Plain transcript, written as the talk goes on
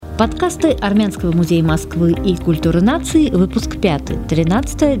Подкасты Армянского музея Москвы и культуры наций, выпуск 5,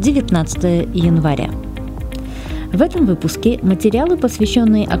 13-19 января. В этом выпуске материалы,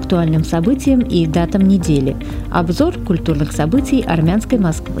 посвященные актуальным событиям и датам недели, обзор культурных событий Армянской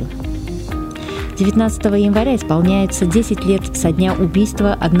Москвы. 19 января исполняется 10 лет со дня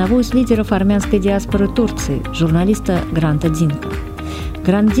убийства одного из лидеров армянской диаспоры Турции, журналиста Гранта Динка.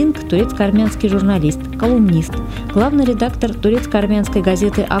 Грант Динк – турецко-армянский журналист, колумнист, главный редактор турецко-армянской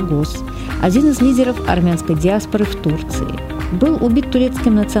газеты «Агос», один из лидеров армянской диаспоры в Турции. Был убит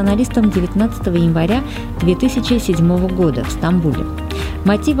турецким националистом 19 января 2007 года в Стамбуле.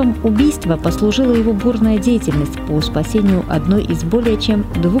 Мотивом убийства послужила его бурная деятельность по спасению одной из более чем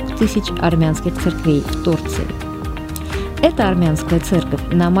 2000 армянских церквей в Турции. Эта армянская церковь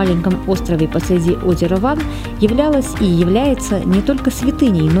на маленьком острове посреди озера Ван являлась и является не только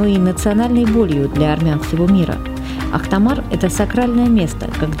святыней, но и национальной болью для армян всего мира. Ахтамар – это сакральное место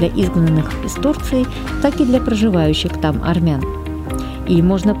как для изгнанных из Турции, так и для проживающих там армян. И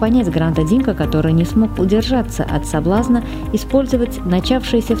можно понять Гранта Динка, который не смог удержаться от соблазна использовать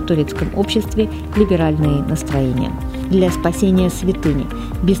начавшиеся в турецком обществе либеральные настроения для спасения святыни,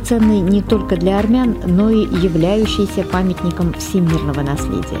 бесценной не только для армян, но и являющейся памятником всемирного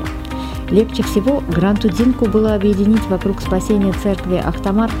наследия. Легче всего Гранту Динку было объединить вокруг спасения церкви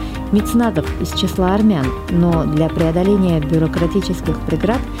Ахтамар меценатов из числа армян, но для преодоления бюрократических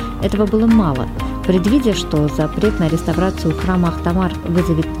преград этого было мало. Предвидя, что запрет на реставрацию храма Ахтамар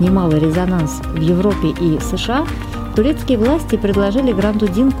вызовет немалый резонанс в Европе и США, турецкие власти предложили Гранту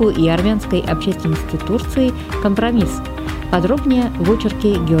Динку и армянской общественности Турции компромисс. Подробнее в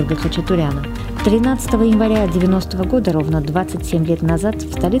очерке Георгия Хачатуряна. 13 января 1990 года, ровно 27 лет назад,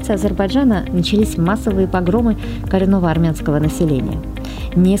 в столице Азербайджана начались массовые погромы коренного армянского населения.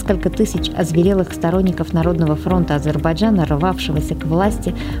 Несколько тысяч озверелых сторонников Народного фронта Азербайджана, рвавшегося к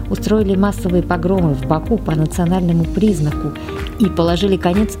власти, устроили массовые погромы в Баку по национальному признаку и положили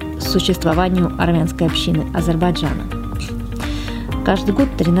конец существованию армянской общины Азербайджана. Каждый год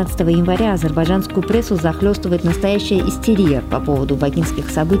 13 января азербайджанскую прессу захлестывает настоящая истерия по поводу бакинских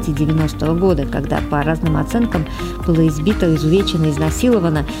событий 90-го года, когда, по разным оценкам, было избито, изувечено,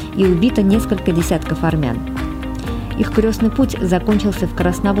 изнасиловано и убито несколько десятков армян. Их крестный путь закончился в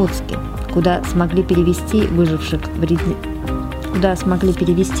Красноводске, куда смогли перевести выживших в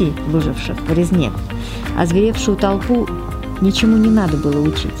резне. Озверевшую толпу ничему не надо было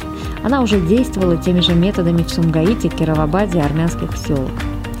учить. Она уже действовала теми же методами в Сумгаите, Кировабаде, армянских селах.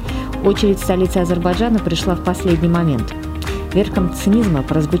 Очередь столицы Азербайджана пришла в последний момент. Верхом цинизма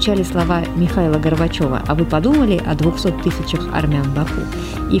прозвучали слова Михаила Горбачева: «А вы подумали о 200 тысячах армян в Баку?»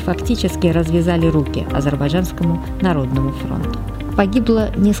 и фактически развязали руки Азербайджанскому народному фронту. Погибло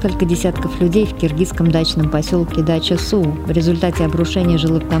несколько десятков людей в киргизском дачном поселке Дача-Суу в результате обрушения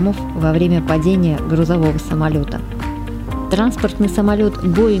жилых домов во время падения грузового самолета. Транспортный самолет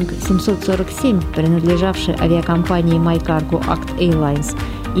Boeing 747, принадлежавший авиакомпании My Cargo Act Airlines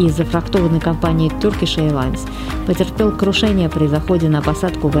и зафрахтованной компанией Turkish Airlines, потерпел крушение при заходе на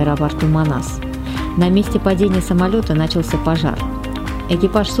посадку в аэропорту Манас. На месте падения самолета начался пожар.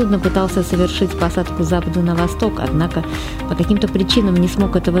 Экипаж судна пытался совершить посадку с запада на восток, однако по каким-то причинам не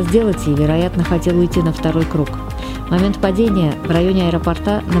смог этого сделать и, вероятно, хотел уйти на второй круг. В момент падения в районе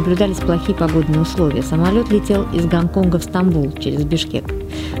аэропорта наблюдались плохие погодные условия. Самолет летел из Гонконга в Стамбул через Бишкек.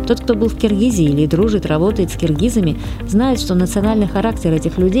 Тот, кто был в Киргизии или дружит, работает с киргизами, знает, что национальный характер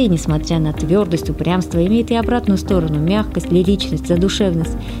этих людей, несмотря на твердость, упрямство, имеет и обратную сторону – мягкость, лиричность,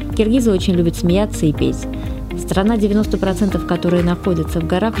 задушевность. Киргизы очень любят смеяться и петь. Страна, 90% которой находится в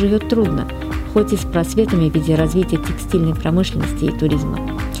горах, живет трудно, хоть и с просветами в виде развития текстильной промышленности и туризма.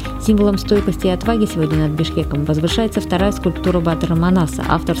 Символом стойкости и отваги сегодня над Бишкеком возвышается вторая скульптура Батыра Манаса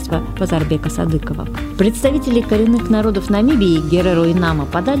авторства Базарбека Садыкова. Представители коренных народов Намибии Гереро и Нама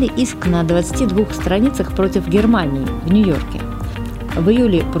подали иск на 22 страницах против Германии в Нью-Йорке. В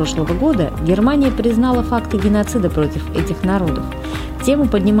июле прошлого года Германия признала факты геноцида против этих народов. Тему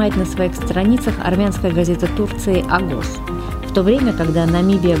поднимает на своих страницах армянская газета Турции «Агос». В то время, когда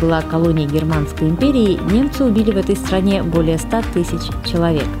Намибия была колонией Германской империи, немцы убили в этой стране более 100 тысяч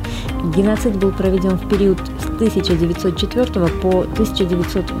человек. Геноцид был проведен в период с 1904 по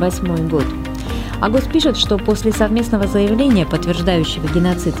 1908 год. Агос пишет, что после совместного заявления, подтверждающего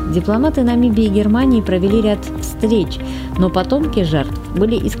геноцид, дипломаты Намибии и Германии провели ряд встреч, но потомки жертв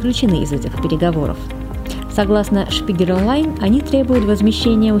были исключены из этих переговоров. Согласно Шпигель Онлайн, они требуют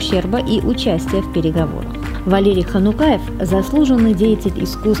возмещения ущерба и участия в переговорах. Валерий Ханукаев – заслуженный деятель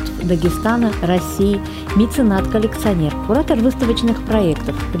искусств Дагестана, России, меценат-коллекционер, куратор выставочных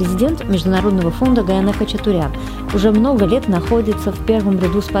проектов, президент Международного фонда Гаянэ Хачатурян. Уже много лет находится в первом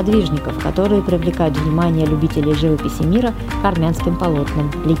ряду сподвижников, которые привлекают внимание любителей живописи мира к армянским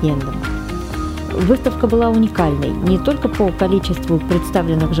полотнам, легендам. Выставка была уникальной не только по количеству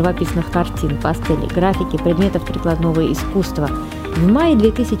представленных живописных картин, пастелей, графики, предметов прикладного искусства. В мае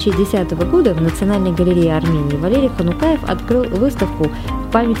 2010 года в Национальной галерее Армении Валерий Ханукаев открыл выставку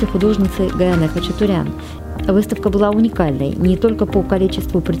в памяти художницы Гаянэ Хачатурян. Выставка была уникальной не только по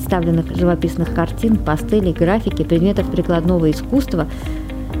количеству представленных живописных картин, пастелей, графики, предметов прикладного искусства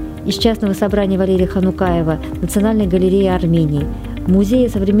из частного собрания Валерия Ханукаева, Национальной галереи Армении, Музея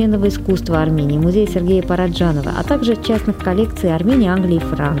современного искусства Армении, Музея Сергея Параджанова, а также частных коллекций Армении, Англии и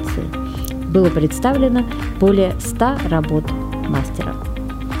Франции. Было представлено более 100 работ мастера.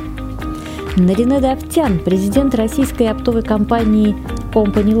 Наринэ Давтян – президент российской оптовой компании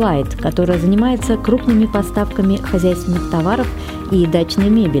Company Light, которая занимается крупными поставками хозяйственных товаров и дачной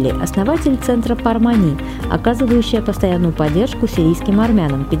мебели, основатель центра Пармани, оказывающая постоянную поддержку сирийским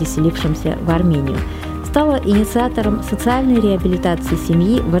армянам, переселившимся в Армению, стала инициатором социальной реабилитации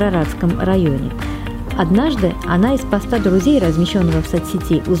семьи в Араратском районе. Однажды она из поста друзей, размещенного в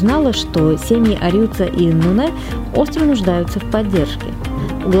соцсети, узнала, что семьи Арюца и Нунэ остро нуждаются в поддержке.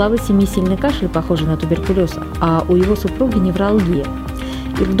 У главы семьи сильный кашель, похожий на туберкулез, а у его супруги невралгия.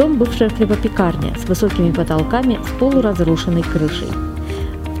 Их дом – бывшая хлебопекарня с высокими потолками с полуразрушенной крышей.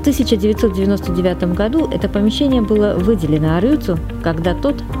 В 1999 году это помещение было выделено Арюцу, когда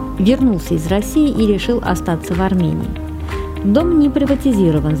тот вернулся из России и решил остаться в Армении. Дом не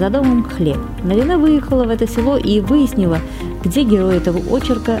приватизирован, за домом хлеб. Наринэ выехала в это село и выяснила, где герои этого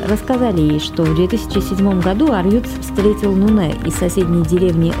очерка рассказали ей, что в 2007 году Арюц встретил Нунэ из соседней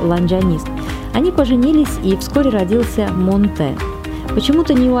деревни Ланджанист. Они поженились, и вскоре родился Монте.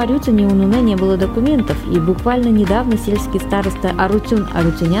 Почему-то ни у Арюца, ни у Нунэ не было документов, и буквально недавно сельский староста Арутюн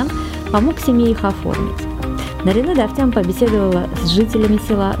Арутюнян помог семье их оформить. Наринэ Давтян побеседовала с жителями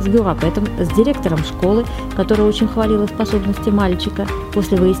села, с бюропетом, с директором школы, которая очень хвалила способности мальчика.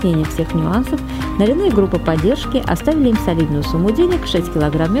 После выяснения всех нюансов Наринэ и группа поддержки оставили им солидную сумму денег, 6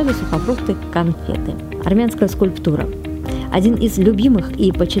 килограмм меда, сухофрукты, конфеты. Армянская скульптура – один из любимых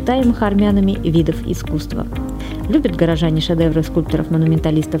и почитаемых армянами видов искусства. Любят горожане шедевры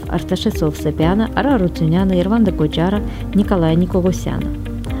скульпторов-монументалистов Арташесов Сапиана, Ара Арутюняна, Ирванда Кочара, Николая Никогосяна.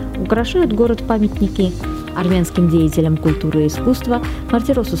 Украшают город памятники армянским деятелям культуры и искусства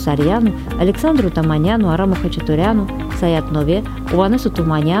Мартиросу Сарьяну, Александру Таманяну, Араму Хачатуряну, Саят Нове, Уанесу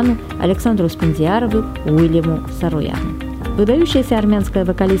Туманяну, Александру Спендиарову, Уильяму Саруяну. Выдающаяся армянская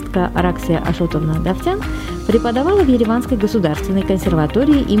вокалистка Араксия Ашотовна Давтян преподавала в Ереванской государственной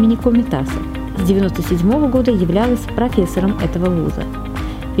консерватории имени Комитаса. С 1997 года являлась профессором этого вуза.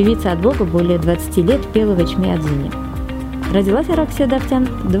 Певица от Бога более 20 лет пела в Эчмиадзине. Родилась Араксия Давтян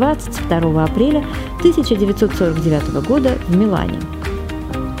 22 апреля 1949 года в Милане.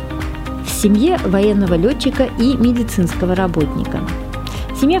 В семье военного летчика и медицинского работника.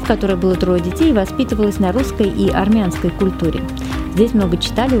 Семья, в которой было 3 детей, воспитывалась на русской и армянской культуре. Здесь много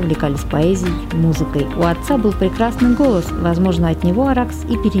читали, увлекались поэзией, музыкой. У отца был прекрасный голос, возможно, от него Аракс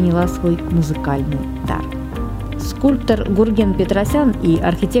и переняла свой музыкальный дар. Скульптор Гурген Петросян и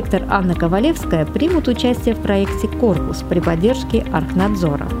архитектор Анна Ковалевская примут участие в проекте «Корпус» при поддержке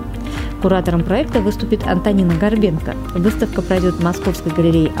Архнадзора. Куратором проекта выступит Антонина Горбенко. Выставка пройдет в Московской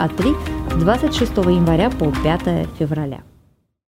галерее А3 с 26 января по 5 февраля.